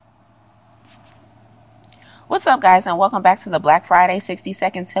What's up, guys, and welcome back to the Black Friday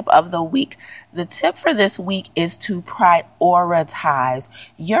 60-second tip of the week. The tip for this week is to prioritize.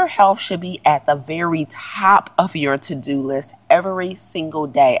 Your health should be at the very top of your to-do list every single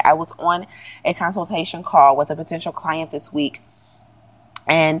day. I was on a consultation call with a potential client this week,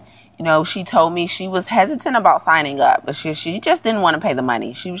 and she told me she was hesitant about signing up, but she just didn't want to pay the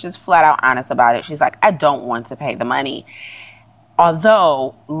money. She was just flat out honest about it. She's like, I don't want to pay the money.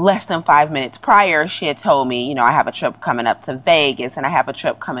 Although less than 5 minutes prior, she had told me, I have a trip coming up to Vegas and I have a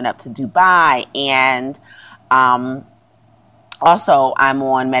trip coming up to Dubai. And also I'm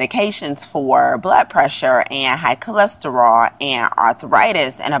on medications for blood pressure and high cholesterol and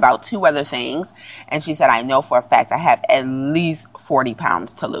arthritis and about 2 other things. And she said, I know for a fact I have at least 40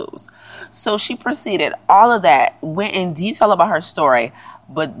 pounds to lose. So she proceeded all of that, went in detail about her story,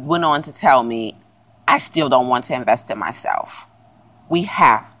 but went on to tell me, I still don't want to invest in myself. We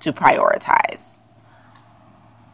have to prioritize.